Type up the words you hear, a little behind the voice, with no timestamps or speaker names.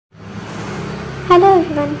Hello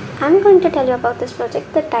everyone, I am going to tell you about this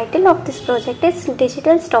project. The title of this project is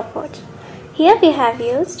Digital Stopwatch. Here we have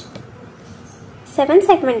used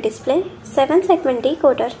 7-segment display, 7-segment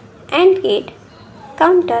decoder, AND gate,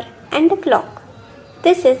 counter and a clock.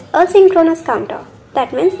 This is a synchronous counter.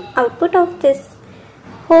 That means output of this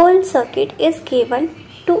whole circuit is given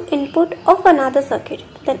to input of another circuit.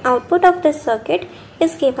 Then output of this circuit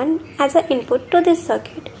is given as an input to this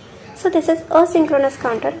circuit. So this is a synchronous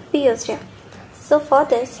counter we used here. So for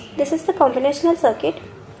this is the combinational circuit.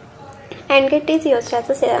 AND gate is used as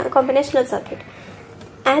a combinational circuit.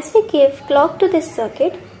 As we give clock to this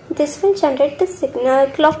circuit, this will generate the signal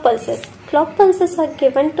clock pulses. Clock pulses are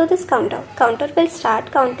given to this counter. Counter will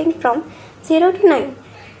start counting from 0 to 9.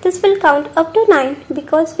 This will count up to 9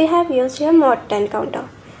 because we have used here mod 10 counter.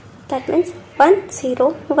 That means 1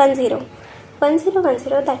 0 1 0. 1 0 1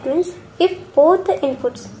 0, that means if both the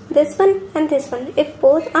inputs, this one and this one, if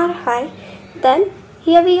both are high, then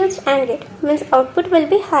here we use AND gate, means output will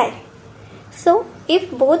be high. So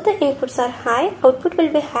if both the inputs are high, output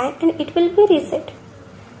will be high and it will be reset.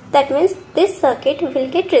 That means this circuit will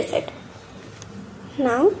get reset.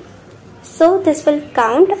 Now, so this will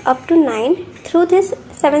count up to 9 through this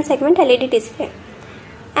 7-segment LED display.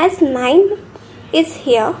 As 9 is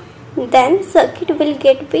here, then circuit will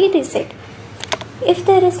get be reset. If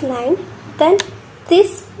there is 9, then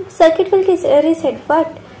this circuit will get reset,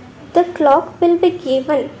 but the clock will be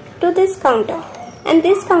given to this counter and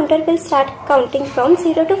this counter will start counting from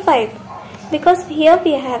 0 to 5 because here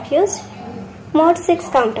we have used mod 6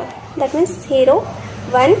 counter. That means 0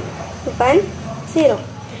 1 1 0.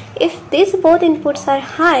 If these both inputs are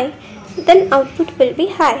high, then output will be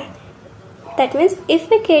high. That means if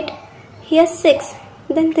we get here 6,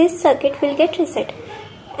 then this circuit will get reset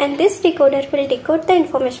and this decoder will decode the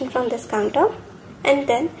information from this counter and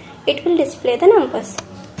then it will display the numbers.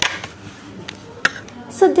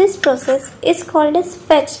 So this process is called as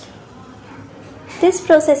fetch. This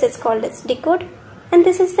process is called as decode and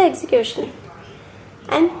this is the execution.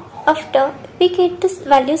 And after we get this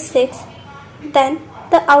value 6, then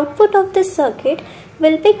the output of this circuit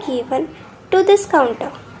will be given to this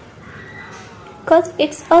counter because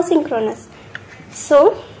it's asynchronous.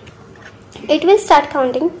 So it will start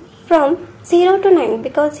counting from 0 to 9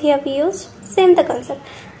 because here we use same the concept,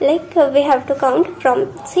 like we have to count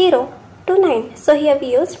from 0 to 9. So here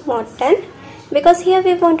we use mod 10 because here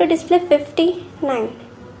we want to display 59.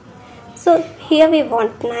 So here we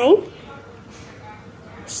want 9.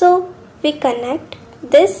 So we connect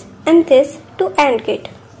this and this to AND gate.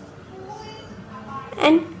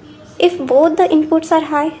 And if both the inputs are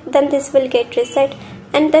high, then this will get reset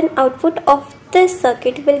and then output of this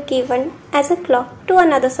circuit will given as a clock to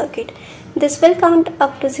another circuit. This will count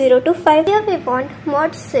up to 0 to 5. Here we want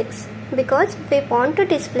mod 6 because we want to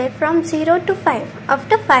display from 0 to 5.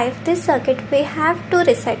 After 5, this circuit we have to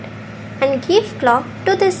reset and give clock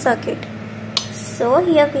to this circuit. So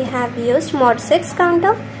here we have used mod 6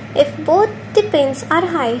 counter. If both the pins are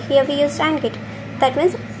high, here we use AND gate. That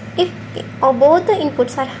means if both the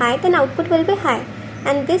inputs are high, then output will be high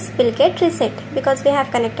and this will get reset because we have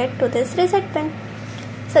connected to this reset pin.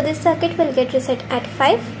 So this circuit will get reset at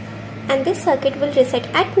 5 and this circuit will reset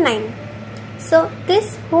at 9. So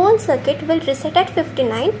this whole circuit will reset at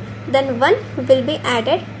 59, then 1 will be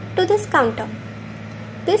added to this counter.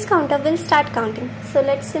 This counter will start counting. So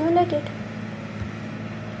let's simulate it.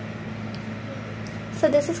 So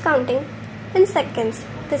this is counting in seconds,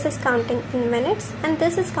 this is counting in minutes and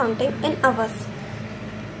this is counting in hours.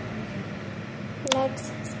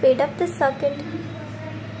 Let's speed up this circuit.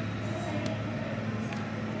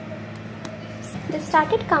 This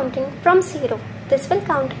started counting from 0. This will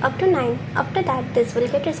count up to 9. After that, this will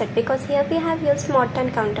get reset because here we have used mod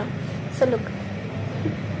 10 counter. So look,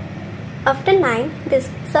 after 9, this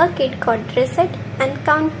circuit got reset and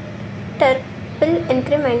counter will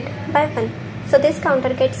increment by 1. So this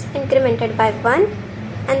counter gets incremented by 1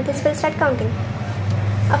 and this will start counting.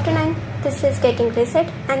 After 9, this is getting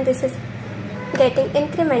reset and this is getting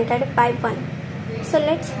incremented by 1. So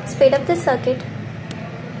let's speed up this circuit.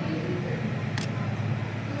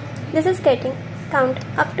 This is getting count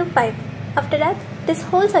up to 5. After that, this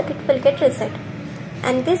whole circuit will get reset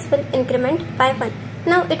and this will increment by 1.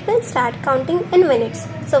 Now it will start counting in minutes.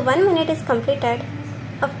 So 1 minute is completed.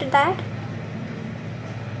 After that,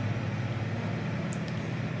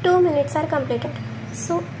 2 minutes are completed.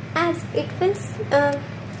 So as it will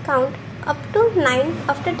count up to 9,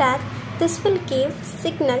 after that this will give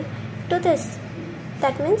signal to this.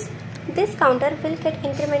 That means this counter will get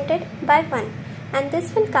incremented by 1 and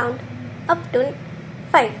this will count up to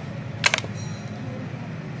 5.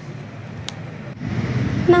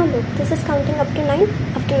 Now look, this is counting up to 9.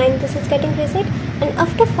 After 9 this is getting reset, and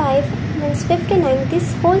after 5 means 59,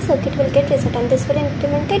 this whole circuit will get reset, and this will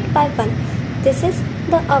increment it by 1. This is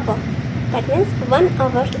the hour. That means 1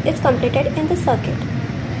 hour is completed in the circuit.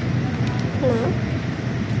 Now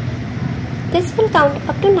this will count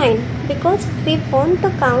up to 9 because we want to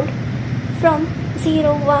count from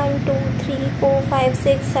 0, 1, 2, 3, 4, 5,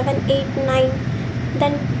 6, 7, 8, 9,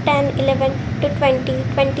 then 10, 11 to 20,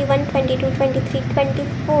 21, 22, 23,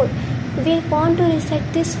 24. We want to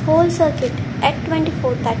reset this whole circuit at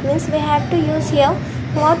 24. That means we have to use here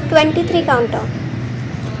mod 23 counter.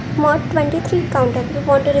 Mod 23 counter we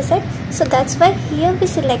want to reset. So that's why here we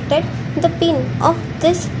selected the pin of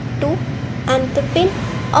this 2 and the pin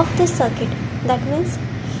of this circuit. That means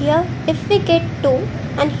here if we get 2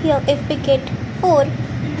 and here if we get 4,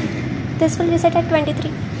 this will reset at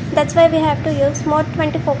 23. That's why we have to use mod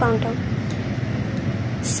 24 counter.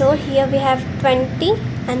 So here we have 20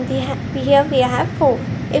 and here we have 4.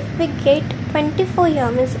 If we get 24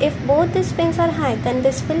 here, means if both these pins are high, then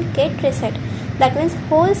this will get reset. That means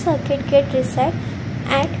whole circuit get reset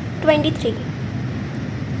at 23.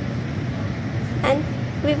 And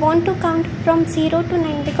we want to count from 0 to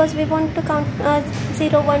 9 because we want to count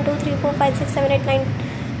 0, 1, 2, 3, 4, 5, 6, 7, 8,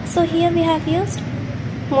 9. So here we have used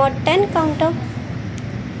mod 10 counter.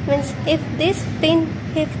 Means if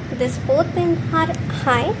this both pins are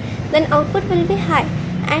high, then output will be high,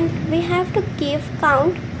 and we have to give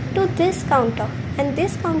count to this counter, and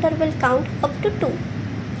this counter will count up to 2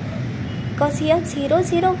 because here 0,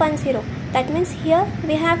 0, 1, 0. That means here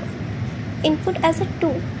we have input as a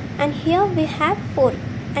 2 and here we have 4,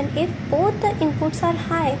 and if both the inputs are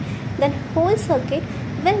high, then whole circuit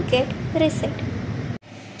will get reset.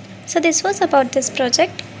 So this was about this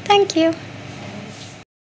project. Thank you.